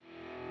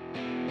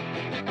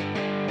Hello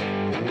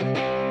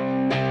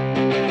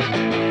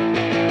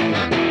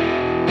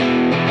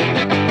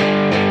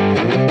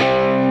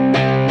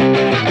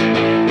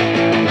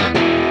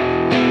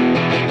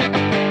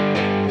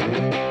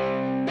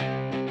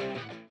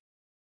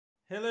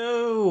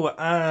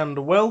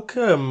and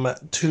welcome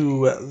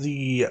to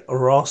the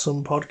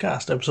Rawsome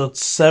Podcast, episode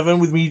 7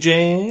 with me,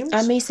 James.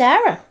 And me,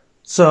 Sarah.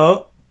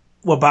 So,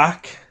 we're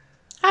back.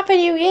 Happy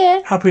New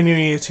Year. Happy New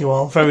Year to you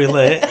all. Very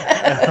late.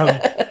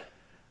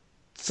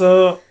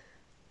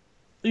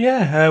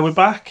 We're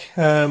back.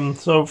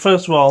 So,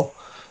 first of all,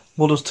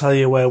 we'll just tell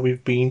you where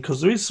we've been,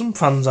 because there is some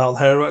fans out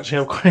there who actually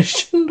have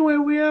questioned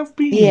where we have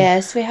been.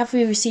 Yes, we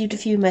received a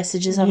few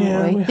messages, haven't we?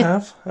 Yeah, we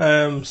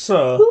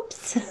have.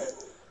 Oops.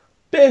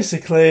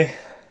 Basically,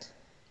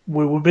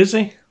 we were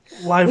busy.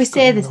 Life We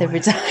say got in this the every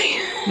way.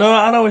 time. No,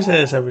 I know we say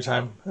this every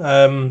time.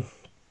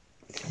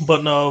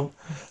 But no,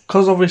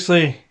 because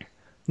obviously,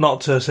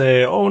 not to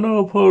say, oh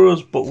no, poor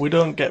us, but we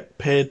don't get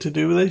paid to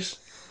do this.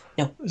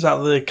 No. It's out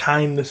of the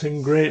kindness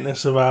and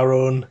greatness of our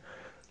own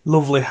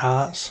lovely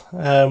hearts.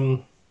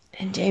 And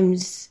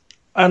James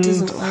And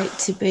doesn't like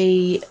to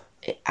be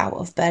out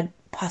of bed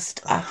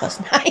past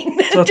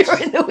 9:30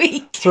 during the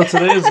week. So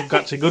today is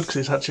actually good because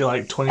it's actually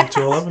like 20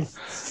 to 11.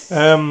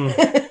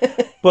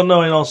 But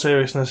no, in all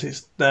seriousness,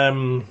 it's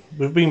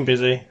we've been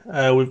busy.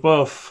 We've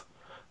both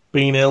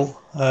been ill.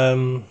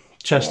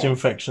 Chest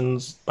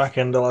infections back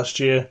end of last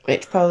year.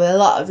 Which probably a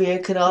lot of you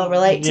can all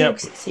relate to, Yep.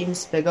 because it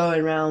seems to be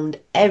going around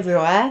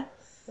everywhere.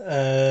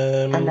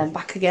 And then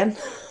back again.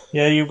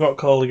 Yeah, you've got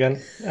cold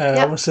again.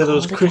 Obviously, there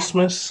was cold again.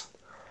 Christmas.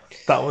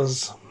 That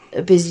was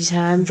A busy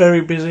time.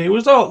 very busy. It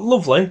was all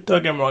lovely.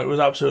 Don't get me wrong, it was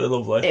absolutely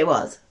lovely. It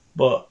was.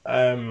 But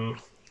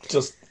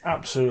just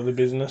absolutely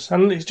business,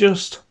 and it's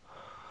just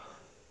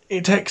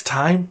it takes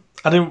time.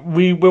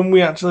 When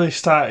we actually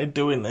started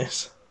doing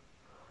this,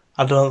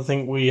 I don't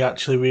think we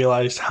actually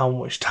realised how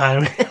much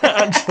time it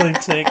actually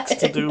takes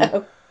to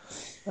do.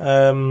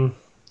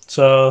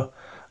 So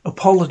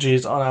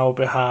apologies on our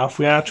behalf.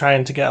 We are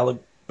trying to get a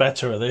little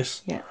better at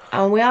this. Yeah.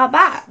 And we are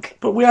back.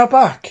 But we are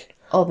back.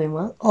 All been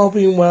well. All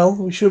being well,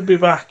 we should be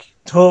back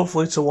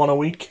hopefully to one a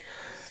week.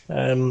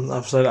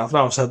 I've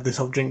now said this,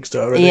 I've jinxed it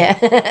already. Yeah.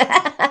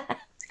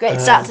 Great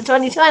start to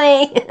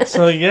 2020.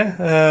 So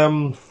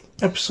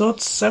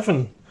episode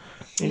 7.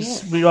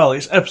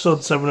 It's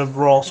episode 7 of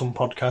Rawsome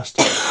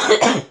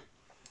Podcast.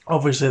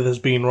 Obviously, there's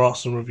been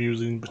Rawsome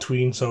reviews in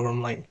between, so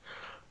I'm like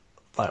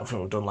I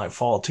think we've done like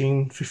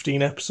 14,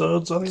 15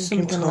 episodes. I think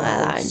Something like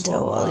that in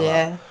total,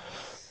 yeah.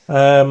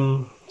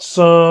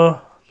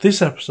 So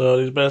this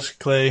episode is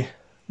basically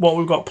what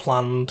we've got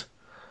planned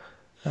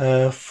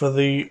for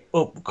the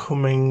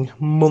upcoming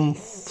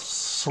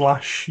month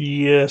 /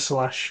 year /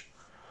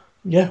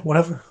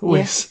 whatever.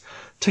 We're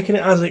taking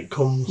it as it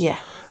comes. Yeah.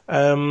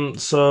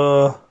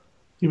 So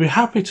you'll be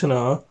happy to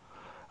know.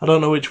 I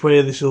don't know which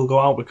way this will go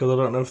out because I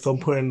don't know if they'll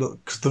put in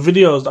because the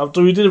videos.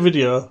 After we did a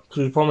video because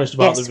we promised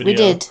about the video.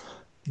 Yes,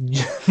 we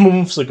did.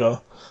 Months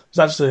ago. It's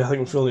actually I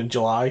think we filmed in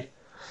July.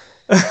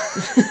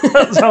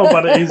 That's how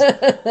bad it is.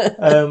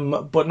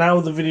 But now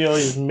the video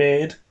is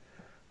made.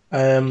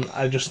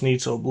 I just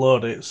need to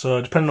upload it. So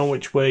depending on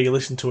which way you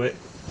listen to it,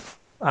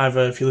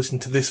 either if you listen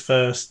to this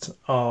first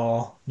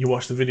or you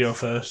watch the video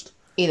first,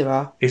 Either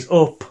or. it's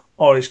up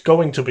or it's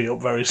going to be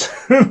up very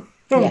soon.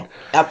 Yeah.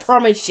 I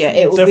promise you,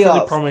 it will Definitely be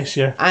up. promise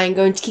you. I ain't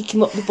going to kick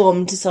him up the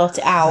bum to sort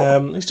it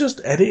out. It's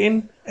just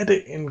editing,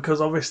 because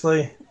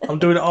obviously I'm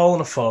doing it all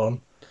on a phone.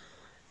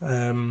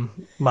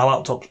 My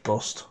laptop's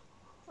bust.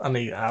 I'm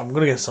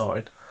gonna get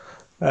sorted.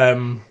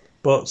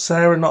 But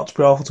Sarah, not to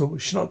be awful to her,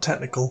 she's not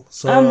technical.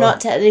 So I'm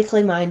not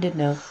technically minded,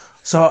 no.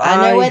 So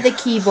I know where the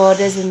keyboard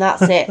is and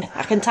that's it.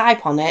 I can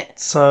type on it.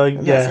 So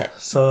that's yeah, it.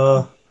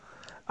 so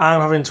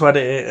I'm having to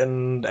edit it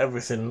and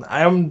everything.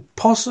 I am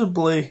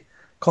possibly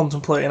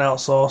contemplating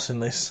outsourcing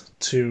this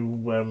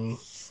to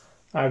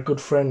our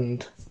good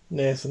friend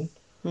Nathan.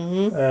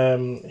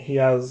 Mm-hmm. He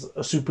has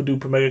a super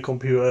duper mega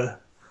computer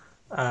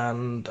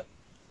and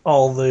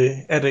all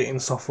the editing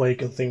software you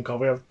can think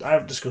of. I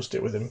have discussed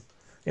it with him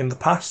in the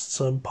past,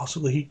 so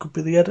possibly he could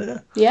be the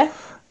editor. Yeah.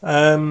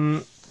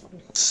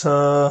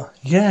 So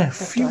yeah,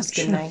 Ask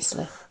him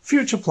nicely.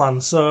 future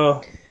plans.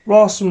 So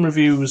Rawsome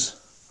reviews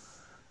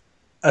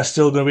are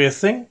still going to be a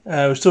thing.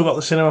 We've still got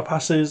the cinema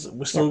passes.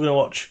 We're still going to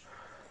watch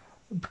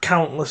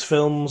countless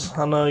films.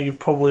 I know you've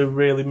probably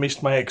really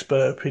missed my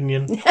expert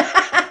opinion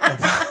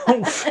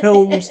about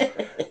films,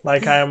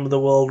 like I am the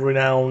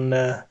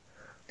world-renowned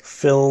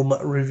film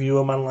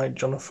reviewer man like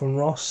Jonathan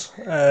Ross.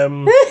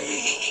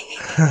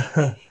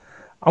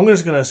 I'm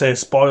just going to say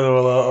spoiler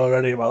alert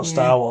already about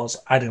Star Wars.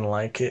 I didn't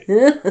like it.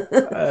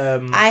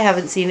 I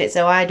haven't seen it,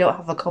 so I don't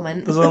have a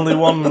comment. There's only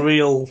one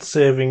real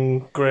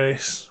saving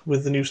grace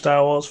with the new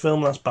Star Wars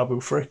film, that's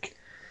Babu Frick.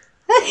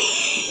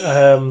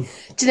 Do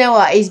you know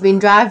what? He's been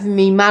driving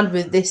me mad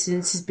with this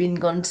since he's been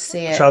gone to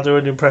see it. Shall I do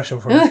an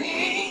impression from him?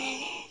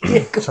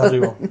 Shall I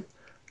do one?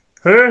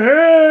 Hey,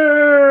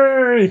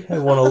 hey!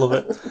 Everyone will love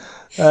it.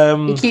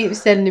 He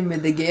keeps sending me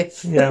the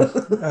gif. Yeah.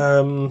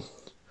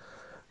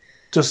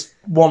 Just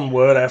one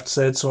word I have to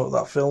say to sum up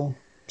that film.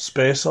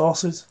 space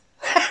horses.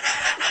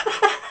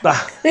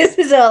 This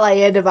is all I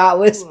heard about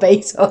with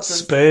space horses.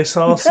 Space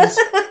horses.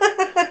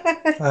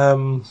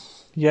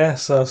 Yeah,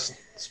 so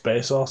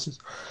space horses.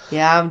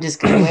 Yeah, I'm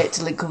just going to wait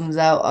till it comes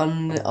out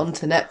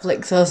onto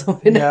Netflix or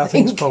something. Yeah, I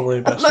think it's probably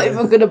the best. I'm not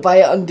even going to buy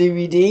it on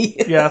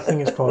DVD. Yeah, I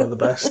think it's probably the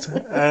best.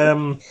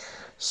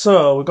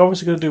 So, we're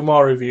obviously going to do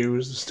more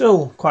reviews. There's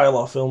still quite a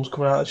lot of films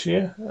coming out this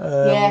year.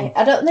 Yeah,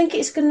 I don't think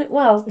it's going to...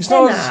 Well,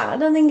 I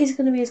don't think it's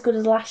going to be as good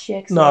as last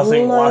year. No, I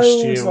think last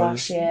year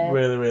was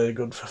really, really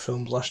good for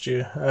films last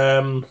year.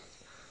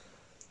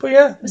 But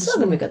yeah. It's still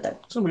going to be good, though.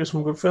 It's going to be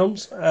some good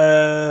films.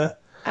 I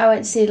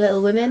went to see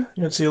Little Women.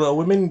 You went to see Little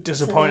Women.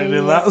 Disappointed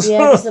in that.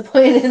 Yeah,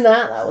 disappointed in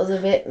that. That was a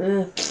bit...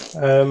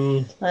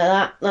 like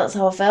that. That's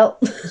how I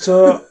felt.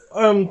 So,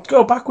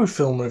 go back with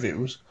film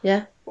reviews.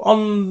 Yeah.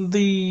 On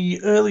the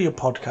earlier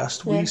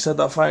podcast, we said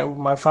that Fight with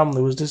My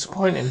Family was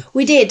disappointing.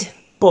 We did.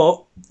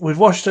 But we've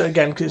watched it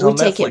again because it's on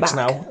Netflix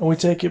now, and we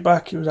take it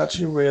back. It was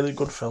actually a really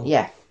good film.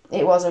 Yeah,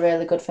 it was a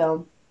really good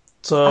film.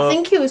 So I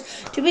think it was...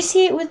 Did we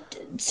see it with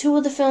two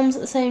other films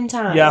at the same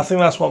time? Yeah, I think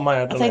that's what might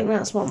have done it. I think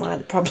that's what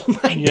the problem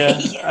might be.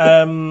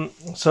 Yeah.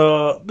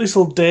 So this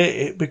will date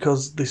it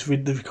because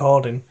the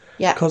recording.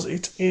 Yeah. Because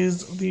it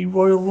is the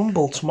Royal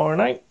Rumble tomorrow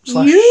night /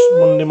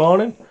 Monday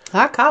morning.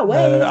 I can't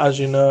wait. As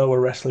you know, we're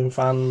wrestling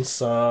fans,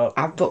 so...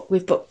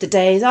 We've booked the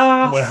days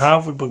off.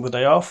 We booked the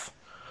day off.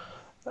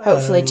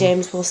 Hopefully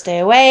James will stay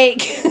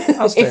awake.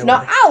 If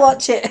not, I'll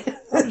watch it.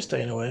 I'm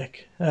staying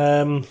awake.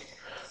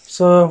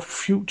 So,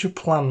 future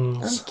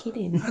plans. I'm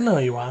kidding. I know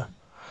you are.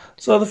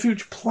 So, the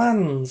future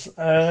plans.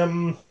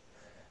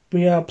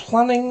 We are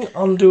planning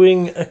on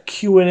doing a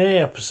Q&A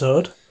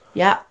episode.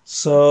 Yeah.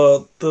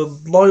 So, the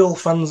loyal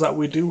fans that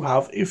we do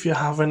have, if you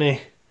have any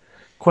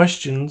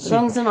questions... As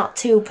long as they're not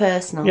too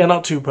personal. Yeah,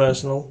 not too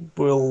personal.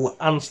 We'll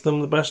answer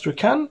them the best we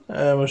can,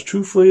 as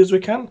truthfully as we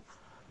can.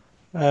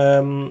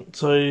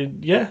 So,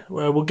 yeah,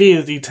 we'll give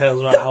you the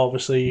details about how,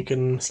 obviously, you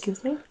can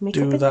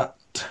do that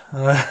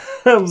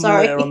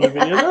Sorry. later on the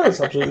video. No, that's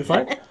absolutely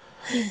fine.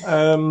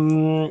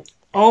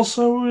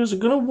 Also, I was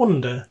going to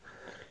wonder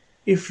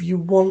if you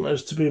want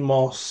us to be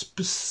more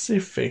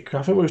specific.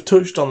 I think we've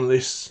touched on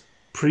this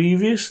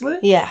previously.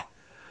 Yeah.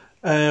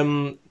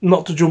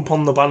 Not to jump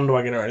on the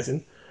bandwagon or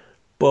anything,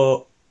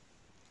 but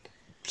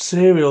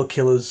serial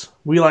killers.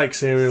 We like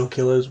serial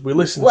killers. We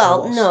listen to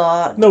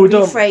lots. No, we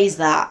don't. Rephrase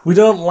that. We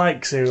don't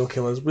like serial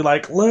killers. We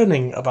like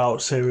learning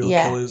about serial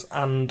killers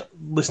and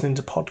listening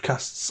to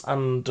podcasts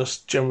and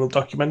just general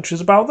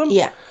documentaries about them.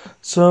 Yeah.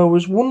 So I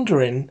was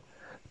wondering,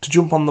 to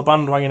jump on the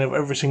bandwagon of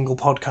every single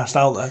podcast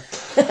out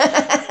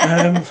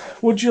there,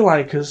 would you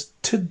like us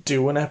to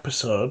do an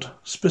episode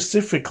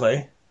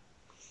specifically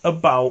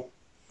about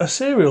a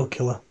serial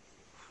killer?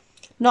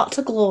 Not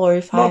to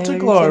glorify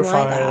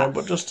them,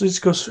 but just to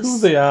discuss who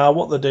they are,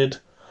 what they did,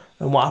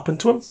 and what happened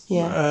to them.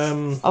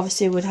 Yeah.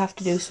 Obviously, we'd have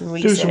to do some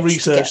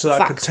research. So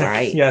that could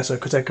take so it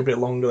could take a bit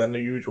longer than the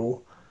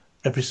usual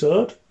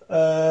episode.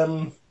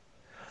 But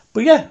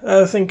yeah,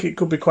 I think it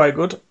could be quite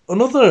good.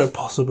 Another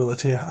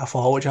possibility, I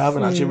thought, which I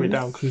haven't actually written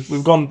down, because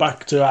we've gone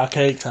back to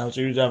archaic times.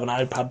 We usually have an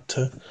iPad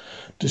to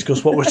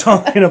discuss what we're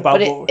talking about.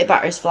 But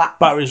battery's flat.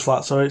 Battery's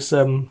flat, so it's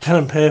pen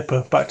and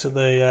paper, back to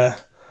the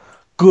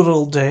good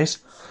old days.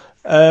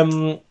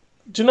 Do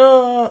you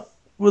know,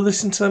 we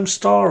listened to them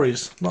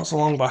stories not so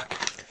long back,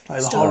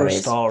 like the horror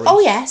stories. Oh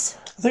yes,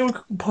 I think we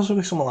could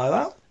possibly something like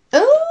that.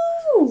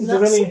 Oh,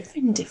 that's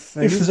something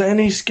different. If there's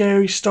any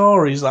scary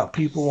stories that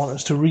people want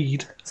us to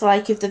read, so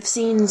like if they've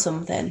seen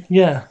something,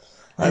 like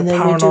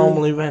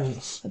paranormal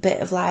events, a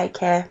bit of like,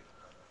 because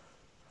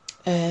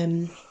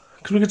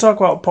we could talk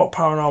about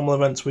paranormal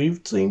events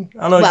we've seen.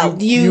 I know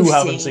you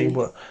haven't seen,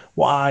 but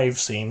what I've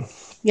seen.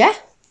 Yeah.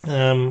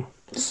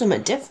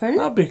 Something different.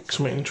 That'd be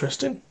something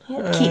interesting.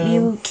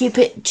 Yeah, keep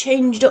it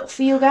changed up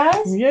for you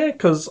guys. Yeah,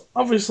 because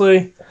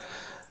obviously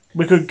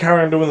we could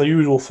carry on doing the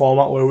usual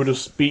format where we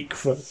just speak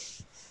for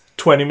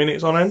 20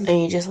 minutes on end.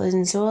 And you just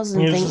listen to us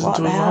and think, what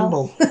the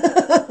hell?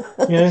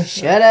 Yeah.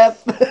 Shut up.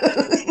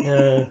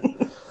 Yeah.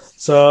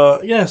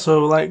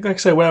 So like I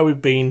say, where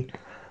we've been,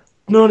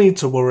 no need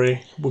to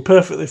worry. We're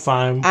perfectly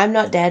fine. I'm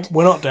not dead.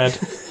 We're not dead.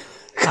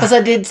 Because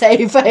I did say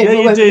if I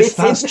ever went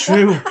missing. That's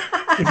true.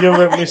 If you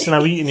ever went missing,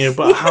 I've eaten you,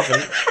 but I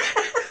haven't.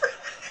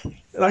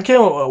 That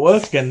came up at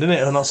work again, didn't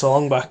it? Not so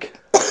long back.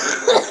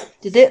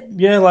 Did it?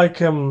 Yeah, like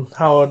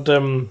Howard.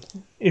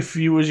 If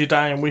you was your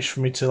dying wish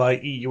for me to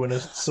like eat you in a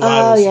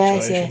survival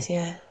situation.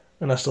 Yes.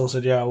 And I still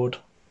said, yeah, I would.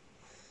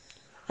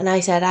 And I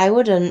said I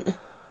wouldn't.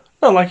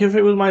 No, like if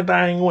it was my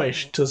dying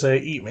wish to say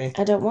eat me.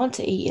 I don't want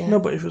to eat you. No,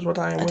 but if it was my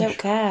dying wish. I don't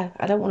care.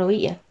 I don't want to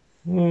eat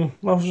you.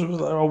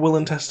 A will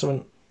and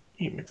testament.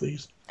 Eat me,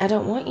 please. I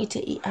don't want you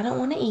to eat. I don't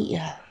want to eat you.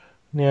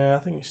 Yeah, I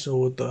think you still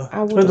would, though.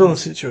 Depends on the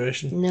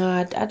situation. No,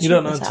 I'd you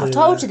don't know. I've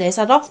told you this.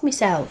 I'd off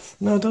myself.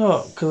 No,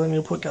 don't, because then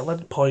you'll get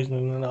lead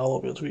poisoning and I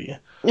won't be able to eat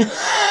you.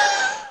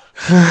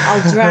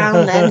 I'll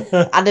drown then.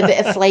 Add a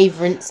bit of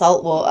flavour in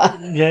salt water.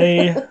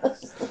 Yeah.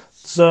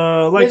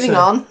 So, like moving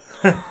on.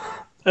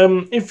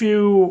 If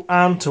you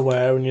aren't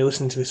aware and you're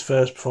listening to this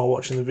first before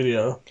watching the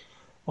video,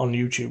 on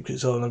YouTube because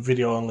it's on a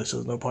video only, so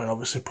there's no point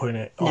obviously putting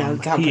it on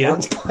No, can't here.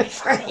 put it on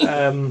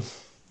Spotify.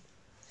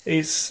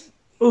 It's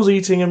us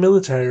eating a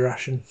military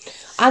ration.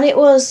 And it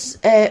was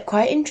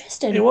quite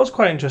interesting. It was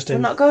quite interesting.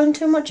 We're not going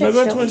too much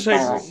into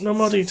no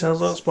more details,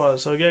 don't spoil it.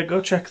 So yeah,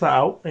 go check that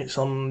out. It's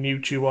on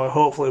YouTube, or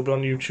hopefully it'll be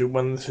on YouTube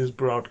when this is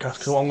broadcast.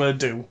 Because what I'm going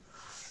to do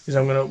is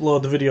I'm going to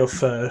upload the video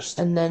first,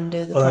 and then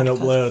do the and podcast.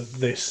 then upload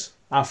this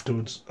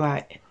afterwards.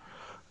 Right.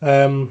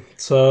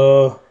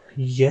 So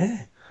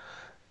yeah,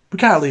 we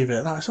can't leave it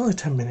at that. It's only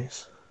 10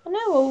 minutes. I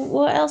know. Well,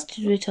 what else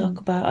did we talk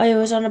about? Oh, it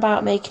was on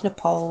about making a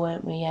poll,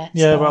 weren't we? Yeah.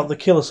 Yeah, about the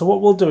killer. So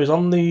what we'll do is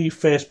on the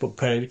Facebook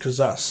page, because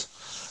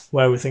that's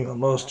where we think that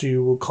most of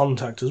you will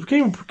contact us.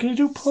 Can you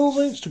do polls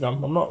on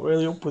Instagram? I'm not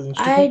really up with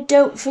Instagram. I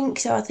don't think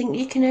so. I think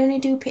you can only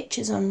do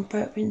pictures on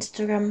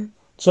Instagram.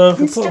 So if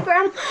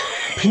Instagram?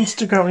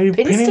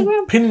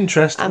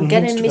 Pinterest. I'm and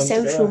getting my Instagram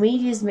social together.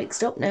 medias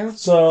mixed up now.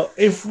 So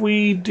if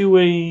we do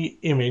a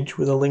image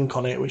with a link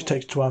on it, which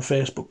takes to our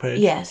Facebook page,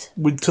 Yes.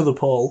 to the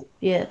poll,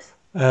 Yes.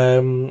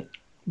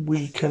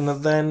 we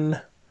can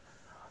then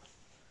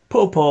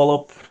put a poll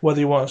up whether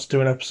you want us to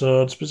do an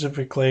episode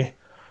specifically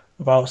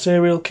about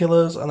serial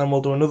killers, and then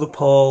we'll do another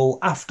poll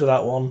after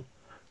that one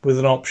with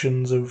an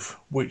options of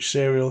which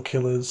serial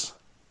killers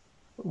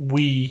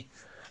we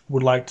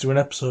would like to do an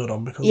episode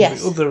on, because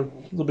Yes. there'll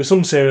be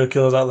some serial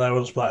killers out there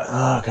who'll just be like,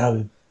 I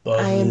can't be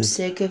bothered. I am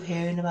sick of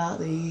hearing about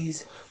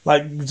these.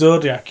 Like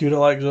Zodiac. You don't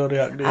like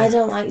Zodiac, do you? I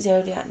don't like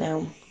Zodiac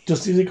now.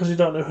 Just is it because you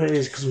don't know who it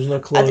is? Because there was no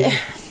clue.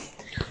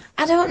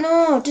 I don't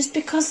know. Just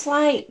because,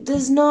 like,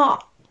 there's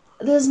not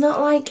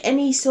like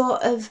any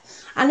sort of.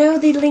 I know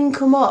they link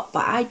them up,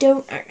 but I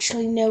don't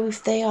actually know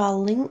if they are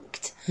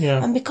linked.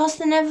 Yeah. And because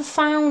they never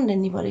found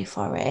anybody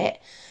for it,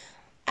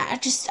 I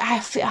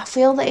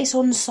feel that it's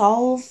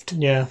unsolved.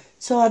 Yeah.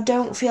 So I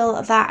don't feel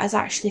that that is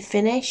actually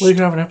finished. Well, you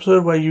can have an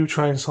episode where you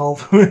try and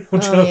solve it.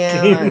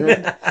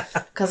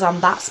 Because I'm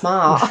that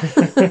smart.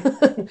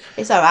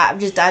 It's alright, I've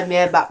just dyed my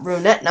hair back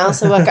brunette now,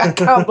 so I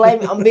can't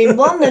blame it on being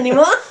blonde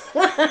anymore.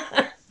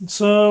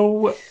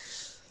 So,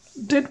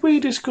 did we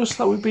discuss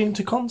that we've been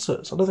to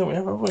concerts? I don't think we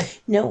have we?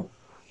 No.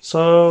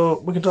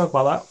 So, we can talk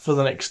about that for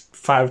the next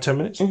 5-10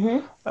 minutes.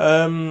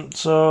 Mm-hmm.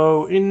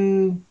 So,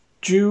 in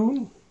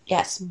June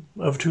Yes.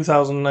 of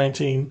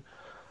 2019,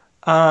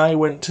 I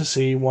went to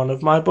see one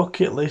of my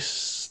bucket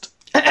list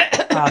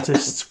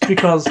artists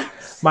because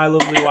my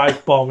lovely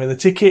wife bought me the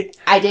ticket.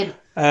 I did.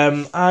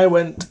 I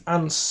went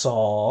and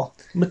saw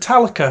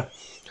Metallica.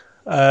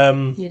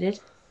 You did?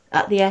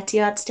 At the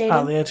Etihad Stadium?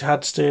 At the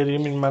Etihad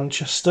Stadium in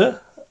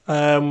Manchester,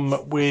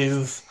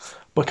 with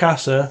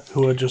Bokassa,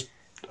 who are just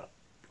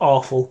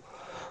awful.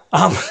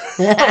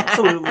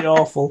 Absolutely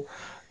awful.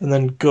 And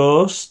then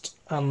Ghost,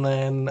 and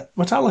then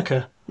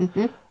Metallica.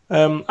 Mm-hmm.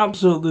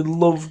 Absolutely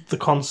loved the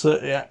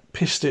concert. It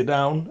pissed it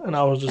down, and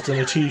I was just in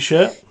a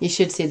t-shirt. You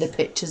should see the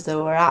pictures. They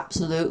were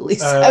absolutely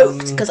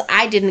soaked. Because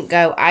I didn't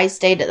go. I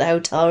stayed at the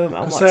hotel room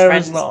and watched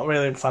Sarah's Friends. not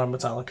really a fan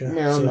of Metallica.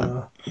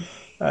 No,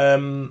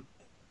 no.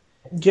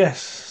 Yes,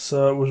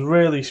 so it was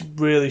really,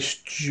 really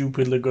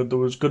stupidly good. They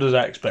were as good as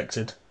I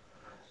expected.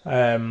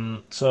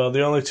 So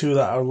the only two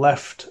that are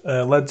left,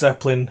 Led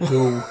Zeppelin,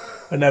 who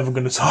are never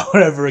going to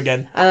tour ever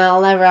again, And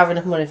I'll never have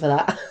enough money for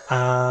that.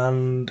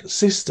 and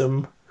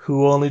System,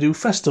 who only do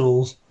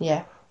festivals.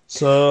 Yeah.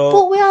 So,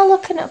 But we are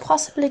looking at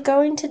possibly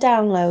going to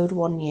Download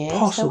one year.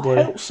 Possibly,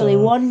 So hopefully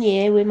so- one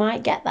year we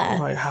might get there.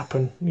 might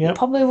happen. Yep.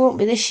 Probably won't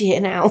be this year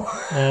now.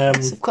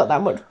 Because we've got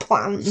that much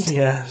planned.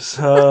 Yeah,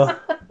 so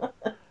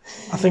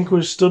I think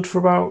we stood for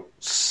about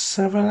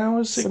 7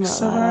 hours, Something like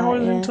 7 that,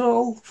 hours yeah. in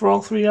total for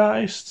all three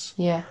artists.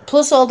 Yeah.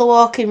 Plus all the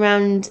walking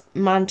around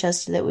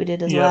Manchester that we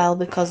did as Yeah. well,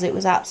 because it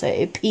was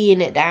absolutely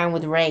peeing it down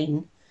with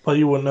rain. Well,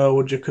 you wouldn't know,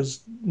 would you? Because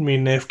me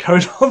and Nath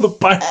carried on the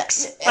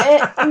bikes.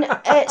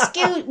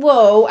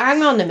 Whoa,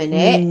 hang on a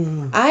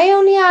minute. I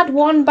only had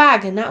one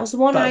bag, and that was the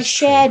one I That's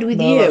shared true. with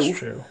No, you. That's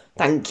true.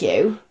 Thank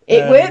you.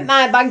 It weren't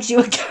my bags you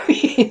were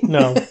carrying.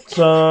 No,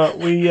 so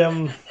we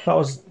it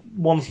was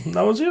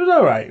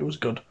alright. It was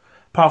good,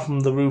 apart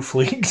from the roof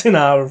leaks in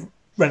our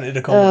rented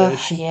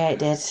accommodation. Yeah, it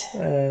did.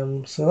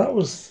 So that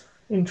was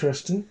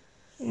interesting.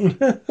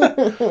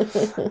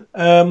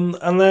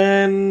 And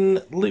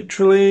then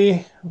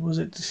literally, was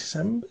it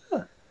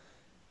December?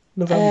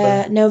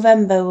 November.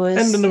 November was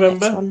End of the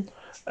November. next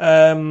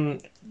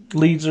one.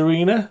 Leeds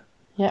Arena.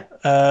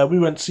 Yeah. We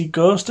went to see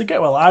Ghost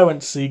again. Well, I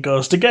went to see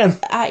Ghost again.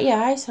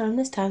 Yeah, I saw him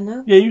this time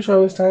though. Yeah, you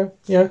saw this time.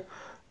 Yeah.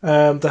 They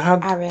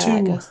had I really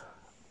like two Ghost.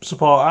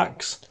 support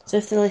acts. So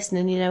if they're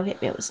listening,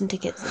 hit me up with some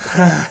tickets.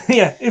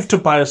 Yeah, if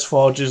Tobias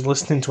Forge is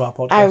listening to our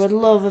podcast. I would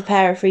love a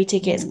pair of free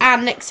tickets.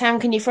 And next time,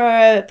 can you throw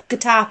a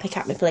guitar pick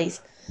at me,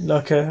 please?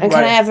 Okay, And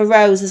can I have a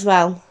rose as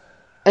well?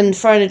 And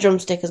throw in a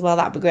drumstick as well,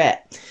 that'd be great.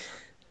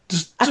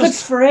 I could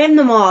frame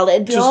them all,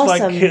 it'd be awesome.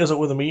 Just like hit us up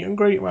with a meet and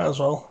greet, might as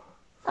well.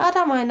 I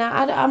don't mind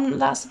that.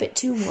 That's a bit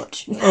too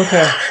much.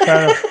 Okay,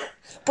 fair enough.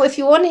 But if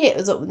you want to hit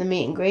us up with a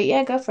meet and greet,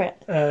 yeah, go for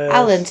it.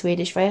 I'll learn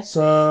Swedish for you.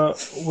 So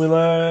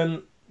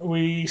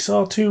we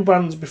saw two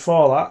bands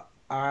before that,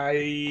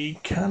 I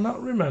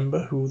cannot remember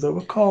who they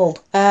were called.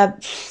 They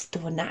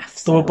were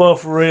naffs. They were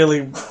both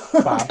really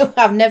bad.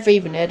 I've never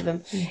even heard of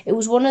them. It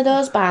was one of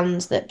those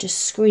bands that just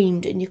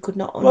screamed and you could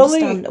not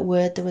understand a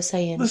word they were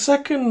saying. The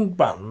second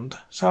band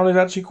sounded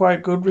actually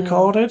quite good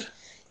recorded.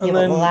 And yeah,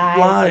 then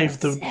live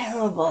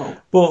terrible.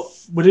 But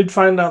we did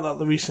find out that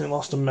they recently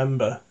lost a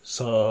member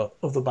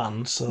of the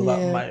band, so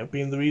that might have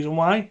been the reason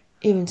why.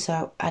 Even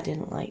so, I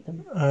didn't like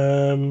them.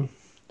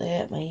 They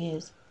hurt my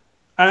ears.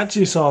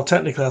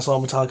 Technically I saw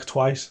Metallica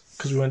twice,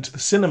 because we went to the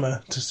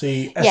cinema to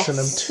see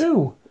S&M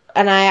 2.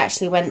 And I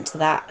actually went to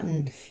that,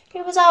 and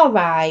it was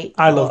alright.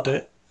 I loved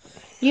it.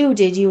 You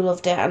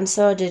loved it, and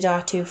so did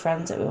our two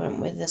friends that we went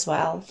with as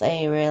well.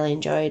 They really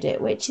enjoyed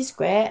it, which is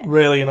great.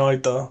 Really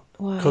annoyed though,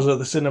 because at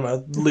the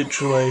cinema,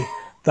 literally,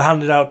 they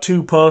handed out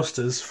 2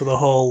 posters for the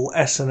whole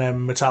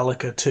S&M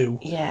Metallica 2.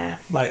 Yeah.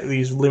 Like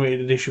these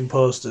limited edition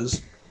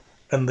posters.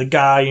 And the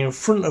guy in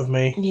front of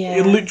me,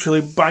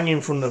 literally bang in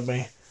front of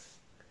me,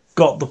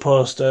 got the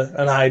poster,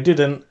 and I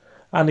didn't.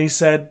 And he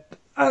said,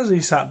 as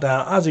he sat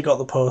down, as he got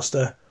the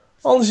poster,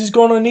 "Oh, this is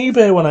going on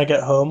eBay when I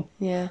get home."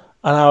 Yeah.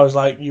 And I was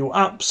like, "You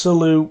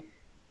absolute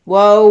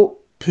whoa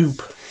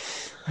poop."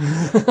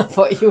 I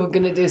thought you were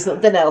going to do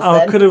something else.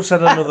 I could have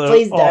said another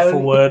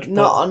awful word.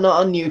 Not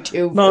on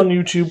YouTube. Not on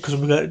YouTube, because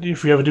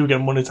if we ever do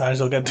get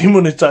monetized, I'll get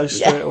demonetized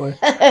straight away.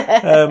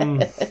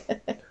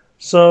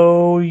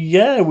 So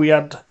yeah, we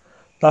had.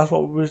 That's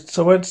what we were.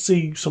 So we went to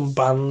see some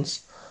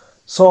bands,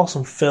 saw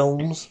some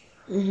films.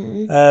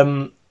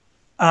 Mm-hmm.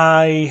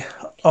 I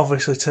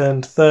obviously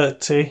turned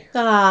 30.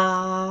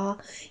 Ah,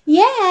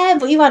 yeah,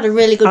 but you had a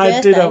really good birthday.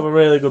 I did have a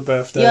really good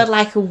birthday. You had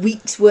like a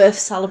week's worth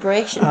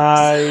celebration.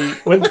 I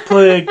went to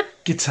play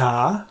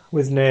guitar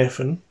with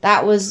Nathan.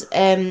 That was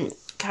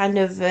kind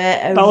of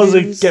that was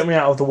to get me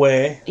out of the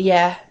way.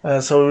 Yeah.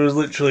 So we was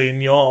literally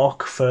in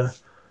York for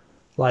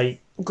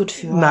like good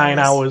few 9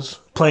 hours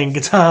playing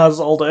guitars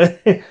all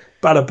day.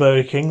 Had a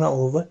Burger King, that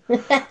was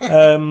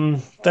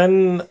lovely.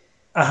 Then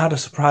I had a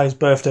surprise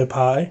birthday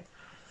party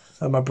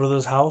at my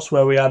brother's house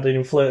where we had an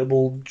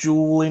inflatable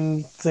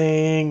dueling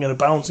thing and a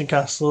bouncing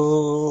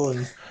castle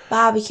and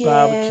barbecue.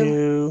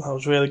 That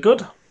was really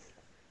good.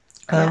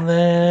 Yeah. And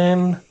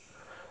then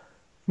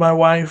my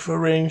wife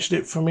arranged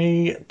it for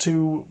me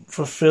to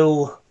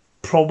fulfill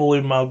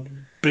probably my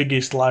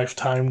biggest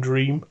lifetime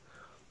dream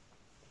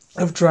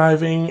of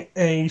driving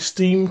a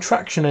steam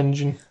traction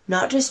engine.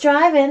 Not just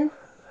driving.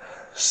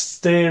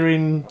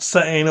 Steering,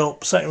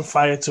 setting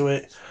fire to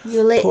it.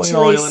 You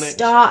literally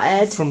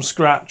started from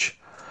scratch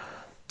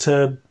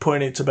to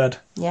putting it to bed.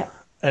 Yep.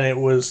 And it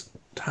was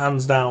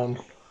hands down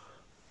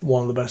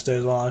one of the best days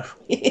of my life.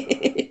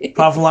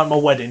 Apart from like my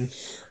wedding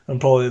and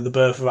probably the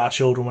birth of our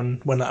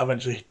children when that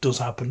eventually does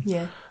happen.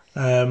 Yeah.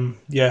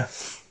 Yeah,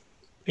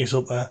 it's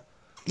up there.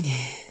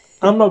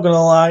 I'm not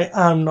gonna lie,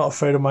 I'm not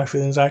afraid of my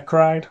feelings. I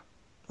cried.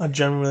 I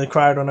genuinely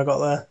cried when I got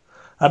there.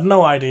 I had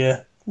no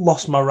idea.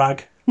 Lost my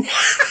rag.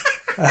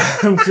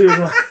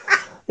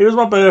 It was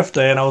my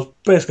birthday, and I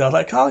was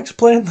like, I'll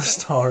explain the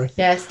story.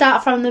 Yeah,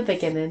 start from the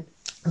beginning.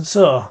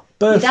 So,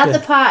 birthday. You'd had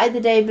the party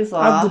the day before.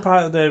 I had the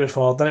party the day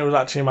before, then it was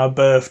actually my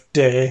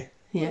birthday.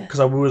 Yeah. Because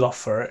I was off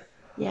for it.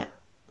 Yeah.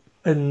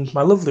 And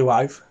my lovely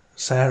wife,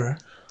 Sarah.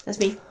 That's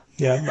me.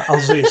 Yeah,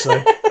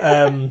 obviously.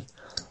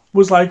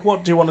 Was like,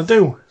 what do you want to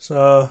do?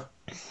 So,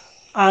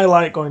 I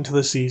like going to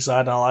the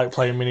seaside, and I like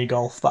playing mini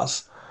golf.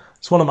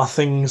 It's one of my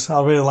things.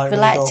 I really like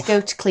mini golf. We like to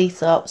go to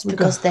Cleethorpes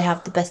because they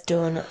have the best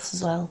donuts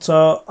as well.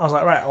 So I was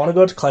like, right, I want to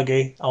go to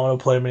Cleggy. I want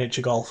to play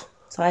miniature golf.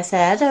 So I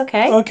said,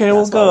 okay. Okay,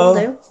 we'll go.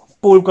 We'll do.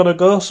 But we've got to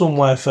go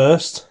somewhere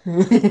first.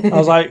 I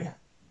was like,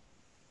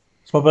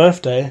 it's my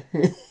birthday.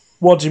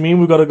 What do you mean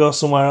we've got to go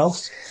somewhere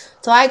else?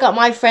 So I got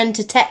my friend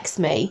to text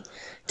me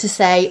to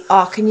say,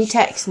 can you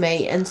text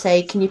me and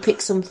say, can you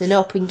pick something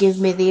up and give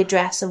me the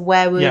address of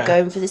where we were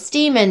going for the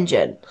steam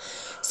engine?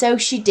 So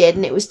she did,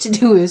 and it was to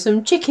do with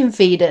some chicken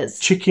feeders.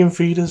 Chicken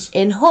feeders?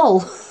 In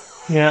Hull.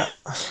 Yeah.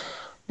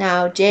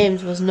 Now,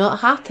 James was not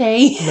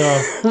happy.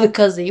 No.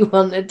 Because he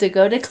wanted to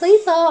go to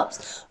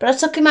Cleethorpes. But I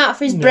took him out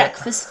for his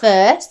breakfast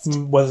first.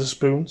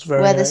 Weatherspoons,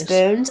 very nice.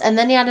 Weatherspoons. And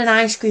then he had an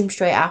ice cream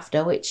straight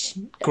after, which...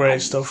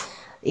 Great stuff.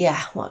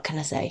 Yeah, what can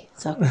I say?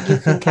 So you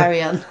can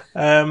carry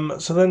on.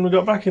 So then we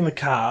got back in the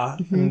car,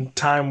 and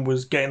time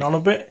was getting on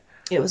a bit.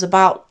 It was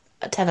about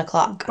 10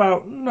 o'clock. A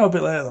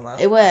bit later than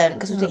that. It weren't,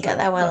 because we didn't get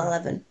there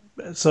 11.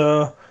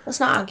 So... Let's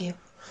not argue.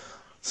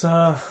 So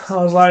I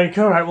was like,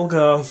 alright, we'll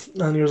go.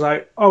 And he was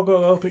like, I've got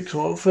to go pick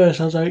something up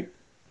first. I was like,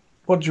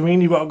 what do you mean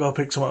you've got to go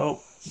pick something up?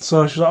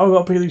 So she was like, I've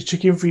got to pick these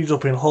chicken feeds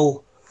up in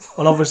Hull.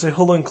 And obviously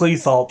Hull and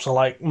Cleethorpes are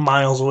like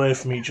miles away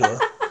from each other.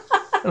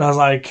 And I was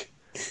like,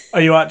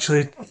 are you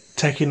actually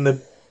taking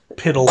the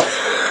piddle?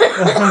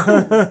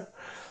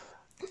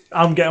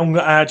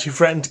 I actually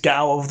threatened to get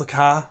out of the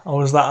car. I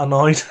was that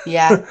annoyed.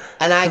 Yeah,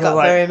 and I got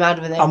very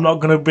mad with him. I'm not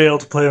going to be able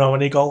to play my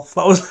mini golf.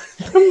 That was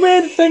the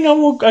main thing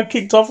I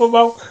kicked off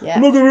about. Yeah.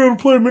 I'm not going to be able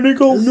to play mini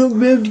golf. I'm not going to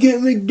be able to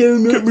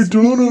get me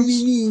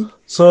donuts.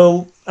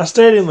 So I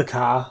stayed in the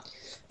car.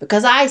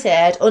 Because I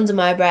said, under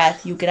my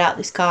breath, you get out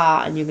this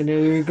car and you're going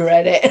to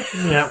regret it.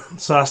 Yeah,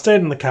 so I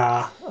stayed in the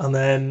car, and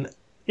then,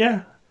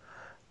 yeah,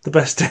 the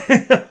best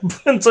day.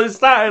 And so it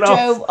started off.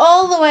 Drove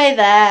all the way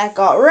there,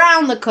 got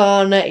round the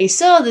corner, he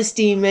saw the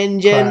steam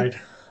engine,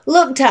 Cried.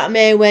 looked at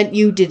me, went,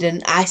 you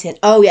didn't. I said,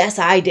 oh yes,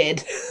 I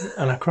did.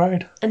 And I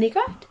cried. And he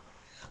cried.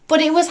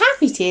 But it was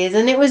happy tears,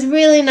 and it was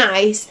really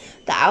nice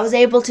that I was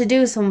able to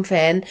do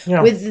something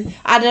with.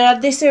 I'd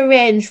had this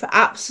arranged for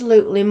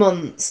absolutely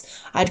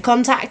months. I'd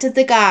contacted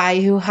the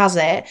guy who has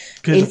it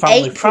in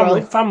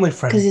April. Family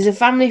friend. Because he's a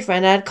family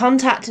friend. I'd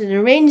contacted and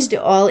arranged it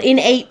all in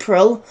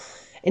April,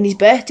 and his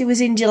birthday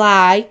was in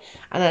July,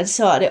 and I'd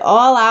sorted it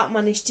all out,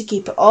 managed to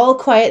keep it all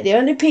quiet. The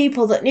only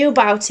people that knew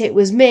about it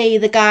was me,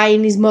 the guy,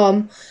 and his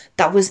mum.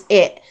 That was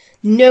it.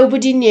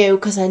 Nobody knew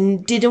because I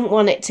didn't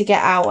want it to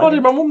get out. Oh,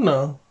 did my mum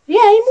know? Yeah,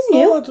 your mum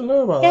knew. Oh, I didn't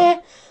know about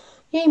that.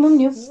 Yeah, your mum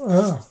knew.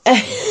 Oh.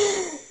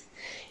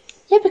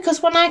 Yeah,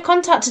 because when I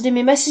contacted him,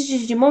 he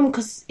messaged your mum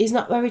because he's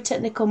not very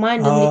technical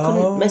minded and he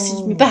couldn't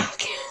message me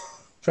back.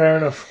 Fair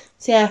enough.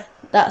 So yeah,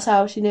 that's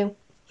how she knew.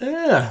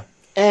 Yeah.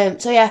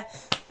 So yeah,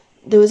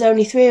 there was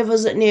only 3 of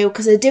us that knew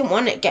because I didn't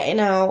want it getting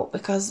out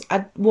because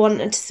I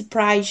wanted to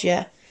surprise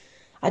you.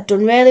 I'd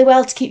done really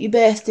well to keep your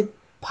birthday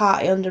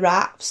party under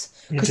wraps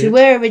because we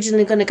were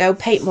originally going to go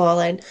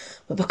paintballing,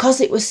 but because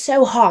it was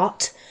so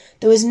hot,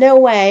 there was no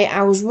way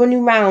I was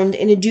running around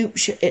in a jupe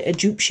shirt. A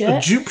jupe shirt?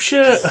 A jupe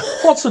shirt?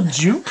 What's a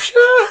jupe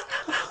shirt?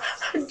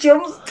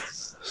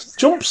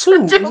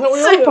 Jumpsuit? Is that what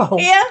you're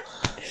about? Yeah.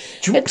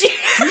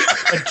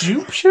 A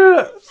jupe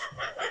shirt?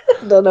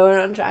 I don't know where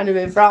I'm trying to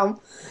be from.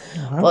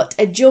 But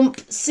a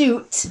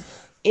jumpsuit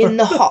in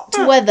the hot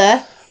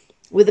weather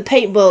with a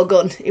paintball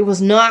gun. It was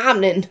not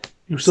happening.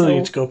 You still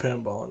need to go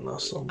paintballing,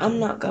 that's something. I'm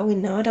not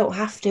going now. I don't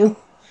have to.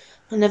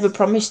 I never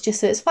promised you,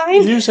 so it's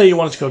fine. You say you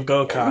wanted to go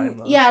go-karting,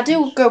 though. Yeah, I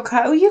do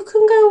go-kart. Well, you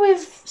can go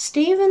with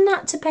Steve and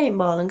that to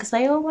paintballing because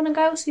they all want to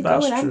go, so you go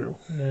with them.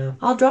 That's true, yeah.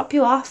 I'll drop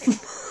you off.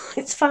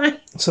 It's fine.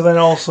 So then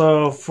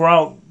also,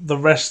 throughout the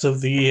rest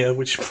of the year,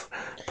 which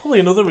probably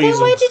another reason...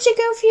 Then where did you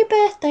go for your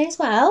birthday as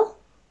well?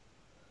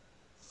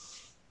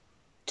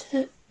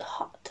 To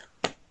hot.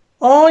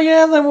 Oh,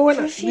 yeah, then we went...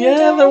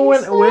 Then we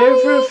went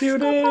away for a few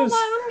days. days.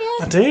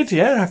 I did,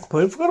 yeah. I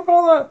completely forgot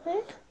about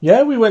that.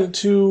 Yeah, we went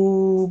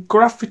to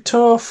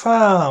Graffito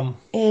Farm.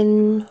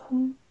 In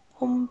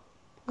where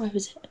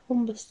was it?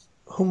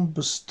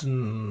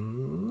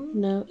 Humberston.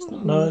 No, it's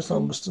not. No, it's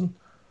not Humberston.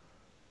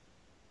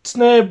 It's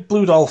near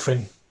Blue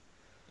Dolphin,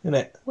 isn't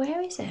it?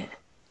 Where is it?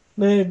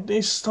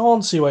 It's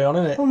Hornsey way on,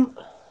 isn't it?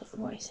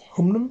 What is it?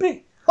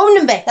 Humnumby.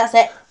 Humnumby, that's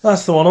it.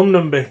 That's the one,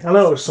 Humnumby. I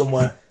know it was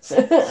somewhere. I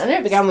know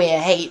it began with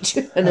a H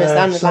and it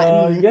sounded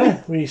like...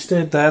 Yeah, we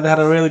stayed there. They had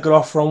a really good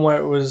offer on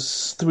where it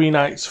was 3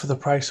 nights for the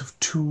price of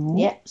 2.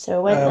 Yep, so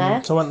I went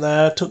there. So I went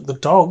there, took the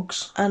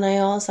dogs. And I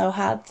also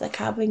had the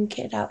cabin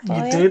kit out for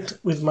you. You did,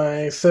 with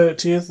my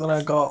 30th, and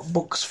I got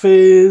Bucks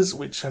Fizz,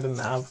 which I didn't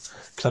have,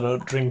 because I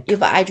don't drink. Yeah,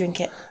 but I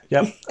drink it.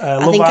 Yep.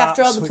 I think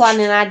after all the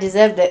planning, I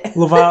deserved it.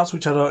 Love Arts,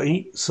 which I don't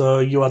eat, so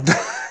you had...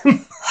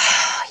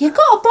 You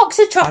got a box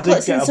of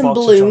chocolates and some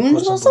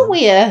balloons. What's so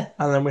weird?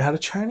 And then we had a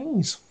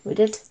Chinese. We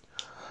did.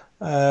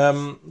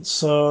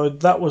 So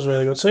that was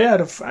really good. So yeah,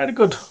 I had a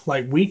good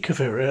week of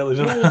it, really,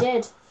 didn't I? Yeah, you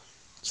did.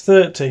 It's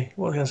 30.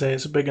 What can I say?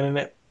 It's a big one, isn't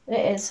it?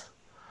 It is.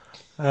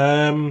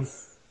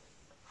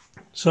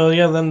 So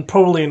yeah, then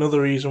probably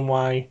another reason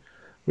why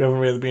we haven't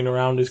really been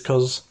around is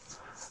because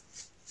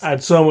I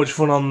had so much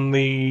fun on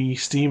the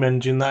steam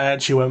engine that I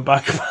actually went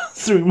back about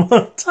 3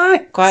 more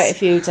times. Quite a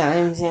few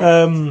times,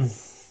 yeah.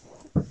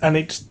 And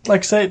it, like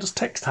I say, it just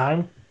takes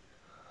time.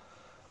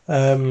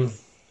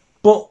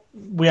 But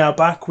we are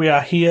back, we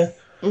are here.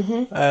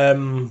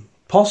 Mm-hmm.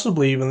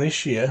 Possibly even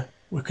this year,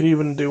 we could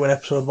even do an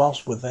episode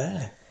whilst we're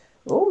there.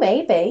 Oh,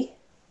 maybe.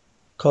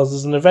 Because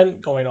there's an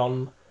event going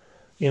on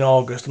in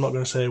August. I'm not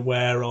going to say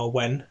where or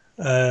when.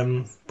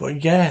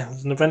 But yeah,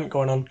 there's an event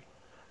going on.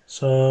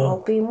 So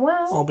All being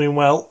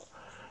well,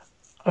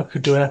 I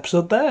could do an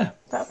episode there.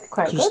 That'd be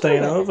quite good. Just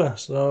staying over,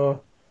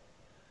 so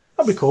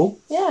that'd be cool.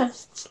 Yeah.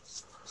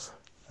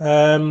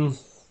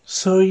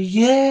 So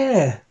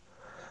yeah,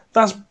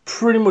 that's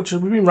pretty much.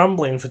 We've been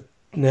rambling for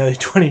nearly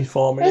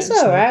 24 minutes.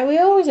 It's alright. We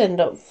always end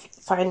up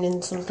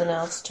finding something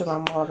else to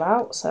ramble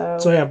about. So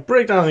yeah,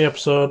 break down the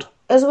episode.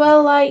 As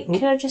well,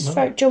 can I just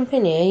jump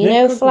in here? You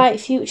know, for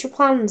future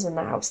plans and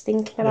that, I was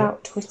thinking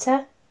about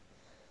Twitter.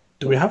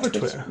 Do we have a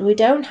Twitter? We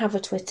don't have a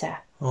Twitter.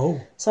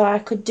 Oh. So I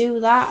could do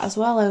that as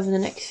well over the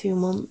next few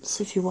months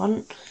if you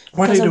want.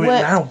 Why do you do it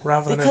now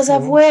rather than because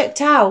I've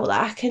worked out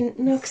that I can.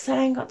 No, because I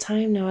ain't got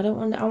time now. I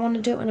want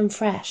to do it when I'm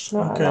fresh,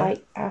 not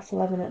at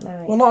 11:30 at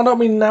night. Well, no, I don't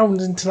mean now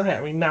as in tonight.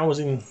 I mean now as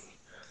in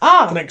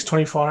the next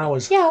 24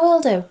 hours. Yeah, I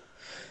will do.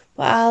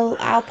 But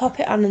I'll pop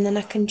it on and then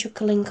I can chuck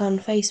a link on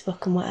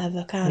Facebook and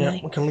whatever, can't I?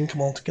 Yeah, we can link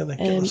them all together.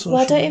 Well,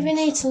 I don't even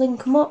need to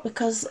link them up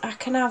because you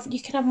can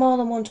have more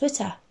than one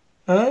Twitter.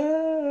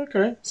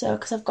 Okay. So,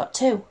 because I've got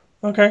 2.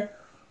 Okay.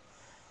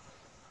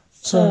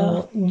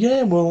 So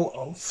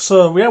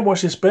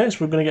watch this space.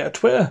 We're going to get a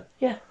Twitter.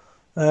 Yeah.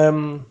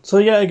 So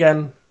yeah,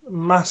 again,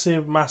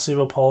 massive, massive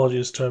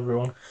apologies to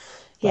everyone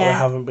that we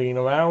haven't been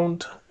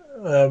around.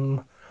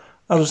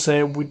 As I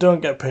say, we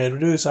don't get paid. We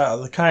do this out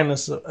of the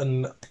kindness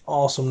and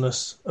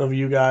awesomeness of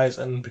you guys,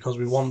 and because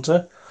we want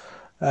to.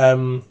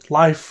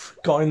 Life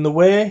got in the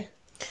way.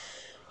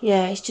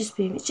 Yeah, it's just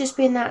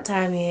been that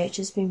time of year. It's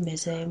just been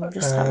busy, and we've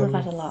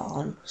had a lot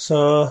on.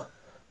 So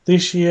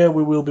this year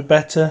we will be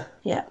better.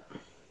 Yeah.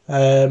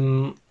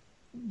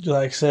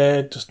 Like I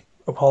said, just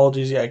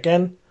apologies yet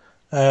again.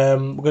 We're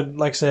going to,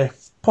 like I say,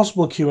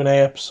 possible Q&A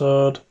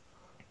episode.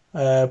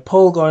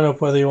 Poll going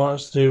up whether you want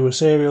us to do a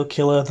serial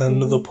killer, then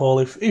another poll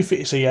if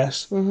it's a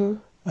yes.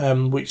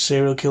 Which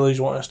serial killers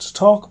you want us to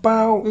talk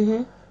about.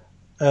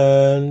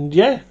 And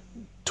yeah,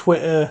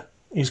 Twitter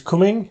is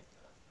coming.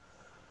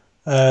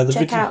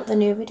 Check out the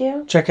new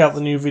video. Check out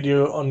the new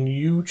video on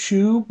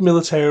YouTube.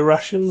 Military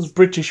rations,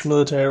 British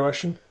military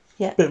ration.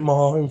 Yeah. Bit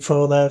more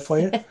info there for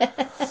you.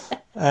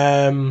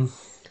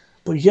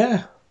 But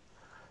yeah,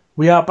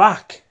 we are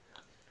back.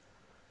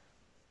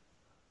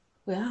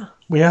 We are.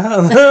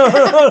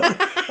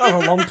 That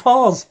was a long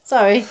pause.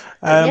 Sorry.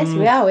 Yes,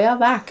 we are. We are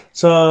back.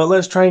 So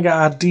let's try and get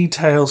our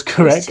details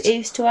correct. It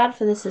was to add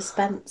for the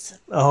suspense.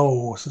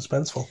 Oh,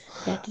 suspenseful.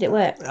 Yeah, did it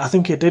work? I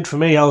think it did for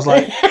me. I was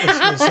like,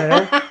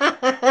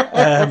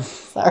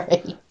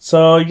 sorry.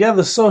 So yeah,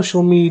 the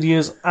social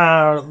medias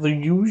are the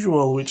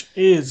usual, which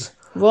is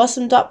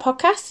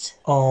Rawsome.podcast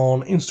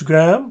on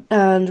Instagram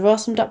and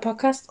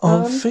Rawsome.podcast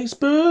on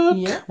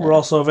Facebook. Yeah. We're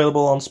also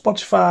available on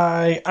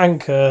Spotify,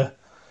 Anchor,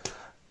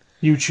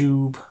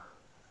 YouTube,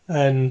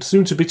 and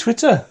soon to be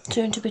Twitter.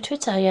 Soon to be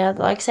Twitter, yeah.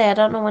 Like I say, I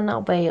don't know when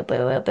that'll be, but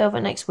it'll be over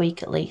next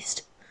week at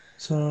least.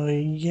 So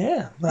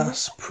yeah,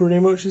 that's pretty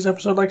much this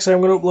episode. Like I say,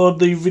 I'm going to upload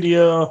the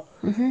video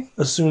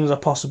as soon as I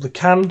possibly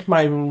can.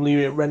 Might even leave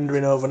it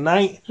rendering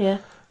overnight. Yeah.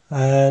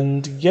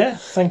 And yeah,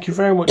 thank you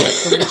very much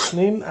for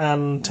listening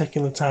and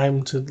taking the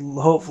time to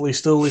hopefully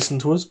still listen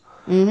to us.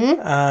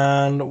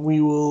 And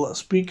we will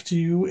speak to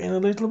you in a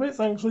little bit.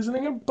 Thanks for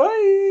listening and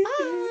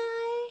bye.